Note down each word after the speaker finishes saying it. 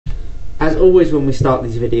As always when we start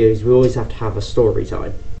these videos, we always have to have a story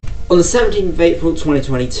time. On the 17th of April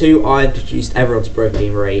 2022, I introduced everyone to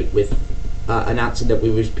Brokkengamer8 with announcing that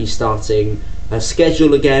we would be starting a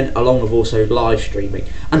schedule again, along with also live streaming.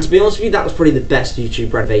 And to be honest with you, that was probably the best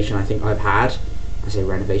YouTube renovation I think I've had. I say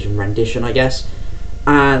renovation, rendition, I guess.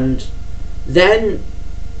 And then,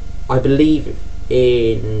 I believe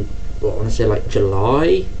in, what I want to say, like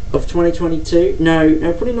July of 2022? No,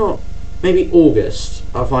 probably not. Maybe August.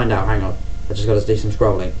 I'll find out, hang on. I just got to do some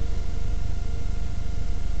scrolling.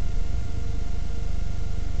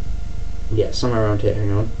 Yeah, somewhere around here,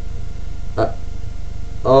 hang on.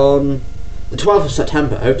 On the 12th of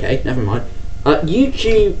September, okay, never mind.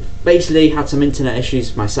 YouTube basically had some internet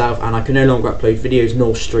issues myself, and I could no longer upload videos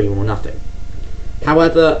nor stream or nothing.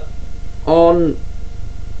 However, on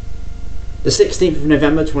the 16th of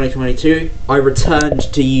November 2022, I returned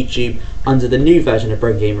to YouTube under the new version of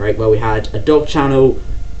Brokkengamer8, where we had a dog channel,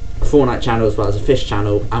 a Fortnite channel, as well as a fish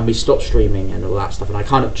channel, and we stopped streaming and all that stuff, and I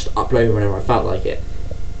kind of just uploaded whenever I felt like it.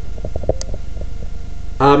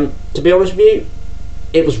 To be honest with you,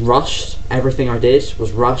 it was rushed. Everything I did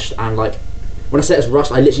was rushed, and like, when I say it's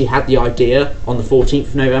rushed, I literally had the idea on the 14th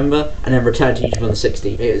of November and then returned to YouTube on the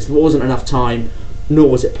 16th. It wasn't enough time, nor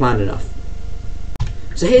was it planned enough.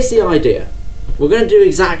 So here's the idea. We're going to do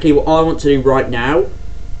exactly what I want to do right now,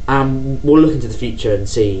 and we'll look into the future and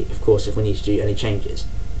see, of course, if we need to do any changes.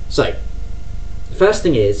 So, the first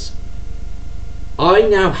thing is, I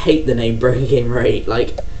now hate the name Brokkengamer8.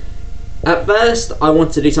 Like, at first, I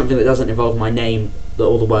wanted to do something that doesn't involve my name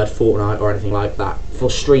or the word Fortnite or anything like that for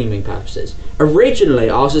streaming purposes. Originally,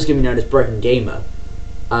 I was just going to be known as Brokkengamer.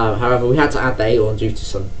 However, we had to add the A on due to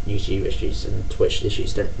some YouTube issues and Twitch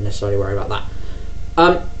issues. Don't necessarily worry about that.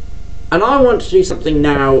 And I want to do something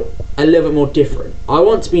now a little bit more different. I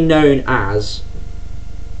want to be known as,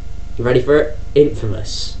 you ready for it?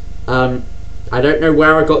 Infamous. I don't know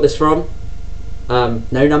where I got this from. No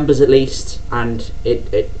numbers at least, and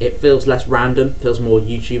it feels less random, feels more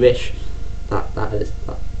YouTube-ish. That is.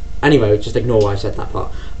 Anyway, just ignore why I said that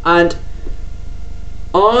part. And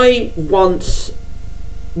I want,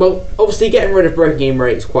 well, obviously getting rid of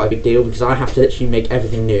Brokkengamer8 is quite a big deal because I have to literally make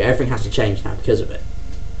everything new. Everything has to change now because of it.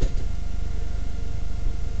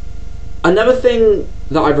 Another thing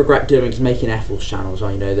that I regret doing is making Ethel's channels.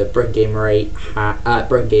 You know, the Brokkengamer8,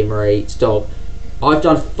 Brokkengamer8's dog. I've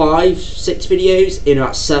done 5-6 videos in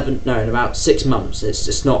about 6 months. It's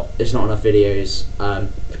just not enough videos.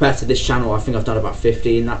 Compared to this channel, I think I've done about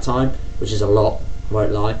 50 in that time, which is a lot. I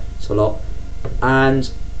won't lie, it's a lot.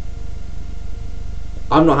 And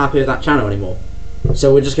I'm not happy with that channel anymore.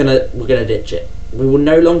 So we're gonna ditch it. We will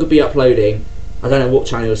no longer be uploading. I don't know what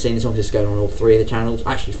channel you're seeing this on, because it's going on all 3 of the channels.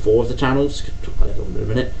 Actually 4 of the channels. Talk about it in a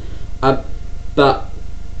minute. But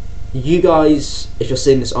you guys, if you're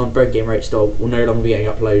seeing this on Brokkengamer8's dog, will no longer be getting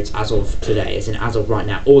uploads as of today, as in as of right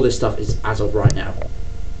now. All this stuff is as of right now.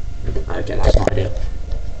 Okay, that's not ideal.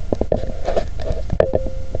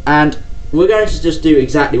 And we're going to just do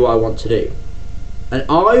exactly what I want to do. And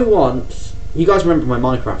I want, you guys remember my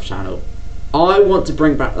Minecraft channel? I want to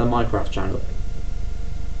bring back the Minecraft channel.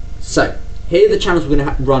 So, here are the channels we're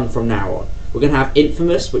going to run from now on. We're going to have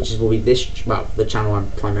Infamous, which will be this, well, the channel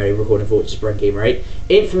I'm primarily recording for, which is Brokkengamer8.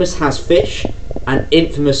 Infamous has Fish, and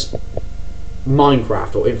Infamous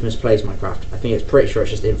Minecraft, or Infamous Plays Minecraft. I think it's pretty sure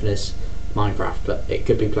it's just Infamous Minecraft, but it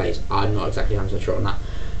could be Plays. I'm not exactly 100% sure on that.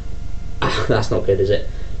 That's not good, is it?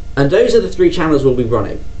 And those are the 3 channels we'll be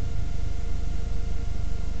running.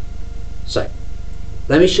 So,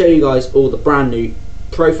 let me show you guys all the brand new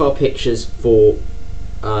profile pictures for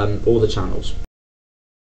all the channels.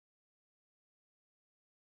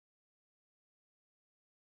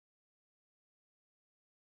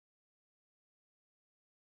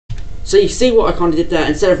 So you see what I kind of did there?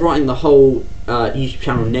 Instead of writing the whole YouTube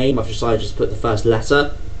channel name, I've decided to just put the first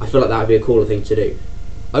letter. I feel like that would be a cooler thing to do.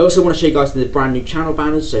 I also want to show you guys the brand new channel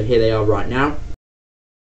banners, so here they are right now.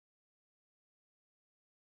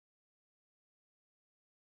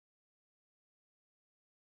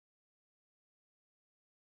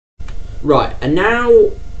 Right, and now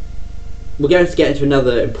we're going to get into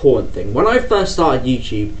another important thing. When I first started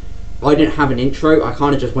YouTube, I didn't have an intro. I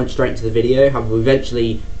kind of just went straight into the video. However, we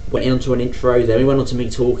eventually went into an intro, then we went on to me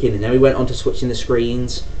talking, and then we went on to switching the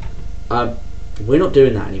screens. We're not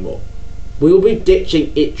doing that anymore. We will be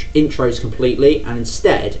ditching intros completely, and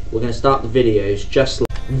instead we're going to start the videos just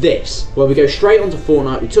like this, where we go straight onto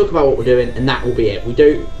Fortnite, we talk about what we're doing, and that will be it.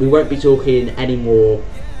 We won't be talking anymore.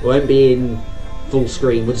 We won't be in full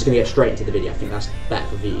screen. We're just going to get straight into the video. I think that's better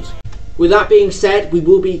for views. With that being said, we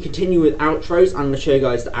will be continuing with outros. I'm going to show you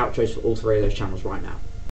guys the outros for all 3 of those channels right now.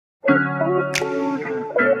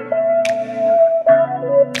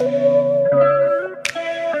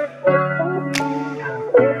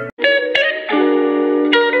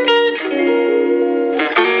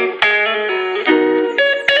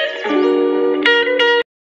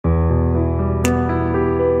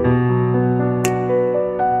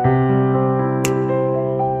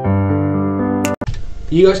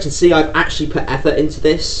 you guys can see I've actually put effort into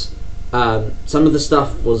this. Some of the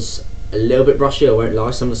stuff was a little bit rushy, I won't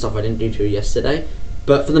lie. Some of the stuff I didn't do till yesterday,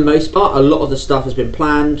 but for the most part, a lot of the stuff has been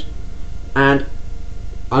planned, and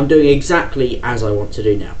I'm doing exactly as I want to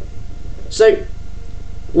do now. So,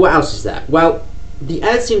 what else is there? Well, the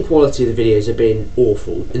editing quality of the videos have been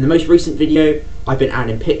awful. In the most recent video, I've been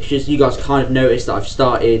adding pictures. You guys kind of noticed that I've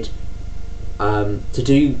started to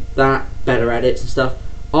do that, better edits and stuff.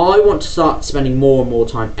 I want to start spending more and more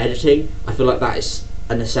time editing. I feel like that is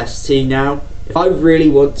a necessity now. If I really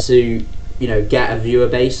want to, you know, get a viewer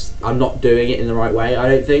base, I'm not doing it in the right way, I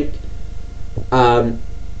don't think.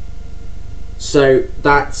 So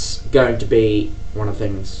that's going to be one of the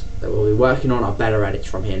things that we'll be working on. Are better edits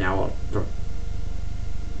from here now on.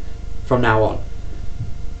 From now on.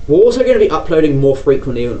 We're also going to be uploading more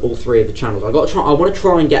frequently on all three of the channels. I want to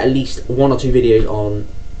try and get at least 1 or 2 videos on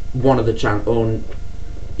one of the on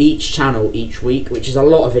each channel each week, which is a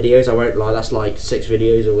lot of videos, I won't lie. That's like 6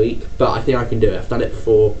 videos a week, but I think I can do it. I've done it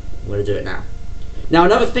before, I'm going to do it now. Now,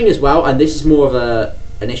 another thing as well, and this is more of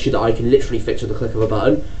an issue that I can literally fix with the click of a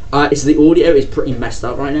button, is the audio is pretty messed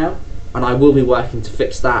up right now, and I will be working to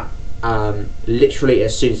fix that literally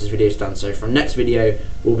as soon as this video is done. So from next video,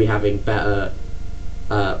 we'll be having better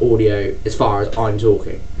audio as far as I'm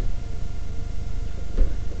talking.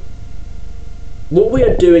 What we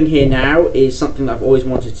are doing here now is something that I've always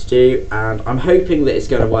wanted to do, and I'm hoping that it's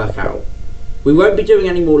going to work out. We won't be doing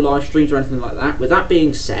any more live streams or anything like that. With that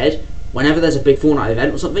being said, whenever there's a big Fortnite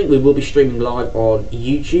event or something, we will be streaming live on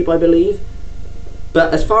YouTube, I believe.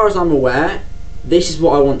 But as far as I'm aware, this is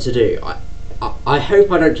what I want to do. I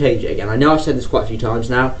hope I don't change it again. I know I've said this quite a few times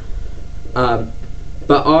now,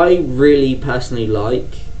 but I really personally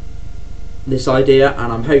like this idea,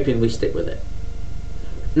 and I'm hoping we stick with it.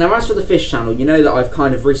 Now, as for the fish channel, you know that I've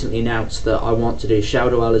kind of recently announced that I want to do shell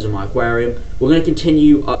dwellers in my aquarium. We're going to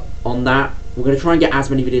continue on that. We're going to try and get as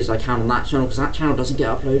many videos as I can on that channel, because that channel doesn't get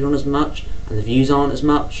uploaded on as much, and the views aren't as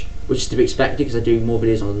much, which is to be expected because I do more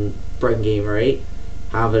videos on Brokkengamer8.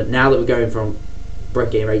 However, now that we're going from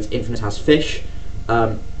Brokkengamer8 to Infinite has fish,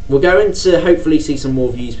 we're going to hopefully see some more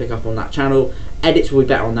views pick up on that channel. Edits will be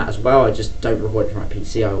better on that as well. I just don't record it from my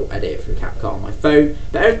PC. I will edit it through CapCut on my phone,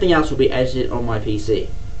 but everything else will be edited on my PC.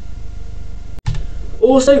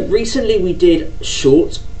 Also, recently we did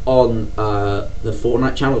shorts on the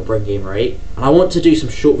Fortnite channel of Brokkengamer8, and I want to do some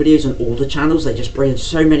short videos on all the channels. They just bring in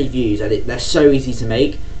so many views, and they're so easy to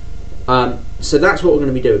make. So that's what we're going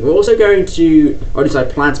to be doing. We're also going to, or at least I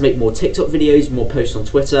plan to make more TikTok videos, more posts on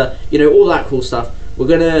Twitter, you know, all that cool stuff. We're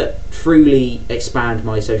going to truly expand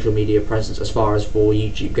my social media presence as far as for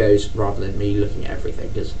YouTube goes, rather than me looking at everything,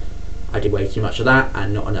 because I do way too much of that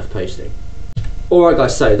and not enough posting. Alright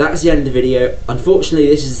guys, so that's the end of the video. Unfortunately,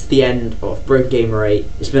 this is the end of Brokkengamer8.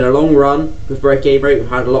 It's been a long run with Brokkengamer8. We've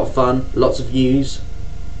had a lot of fun, lots of views.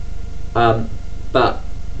 But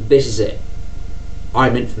this is it.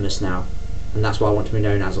 I'm infamous now, and that's why I want to be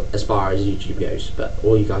known as far as YouTube goes. But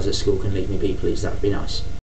all you guys at school can leave me be, please. That would be nice.